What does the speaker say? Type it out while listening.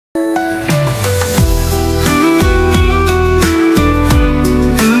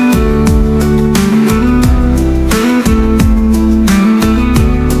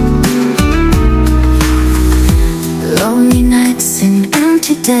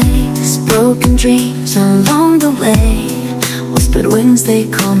days, broken dreams along the way, whispered wings, they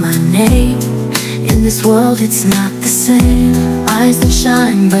call my name. In this world it's not the same. Eyes that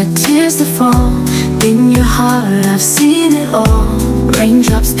shine but tears that fall. In your heart I've seen it all.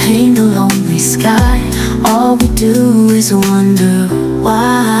 Raindrops paint a lonely sky. All we do is wonder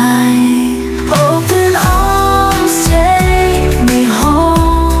why. Open arms, take me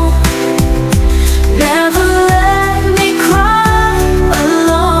home. Never let me cry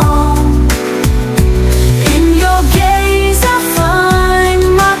alone. In your gaze I find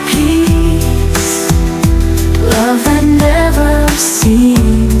my peace. Love that never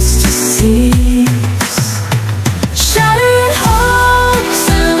seems to cease. Shattered hopes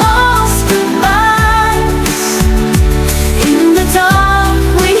and lost goodbyes. In the dark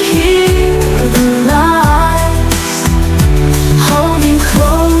we hear the lies, holding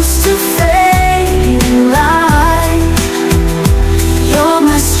close to fading light. You're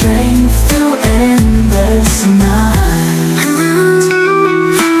my strength through endless nights.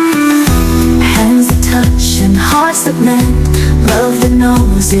 Hands that touch and hearts that mend. Love that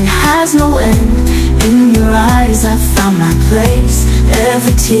knows it has no end. In your eyes I found my place.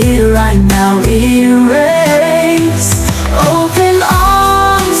 Every tear I now erase.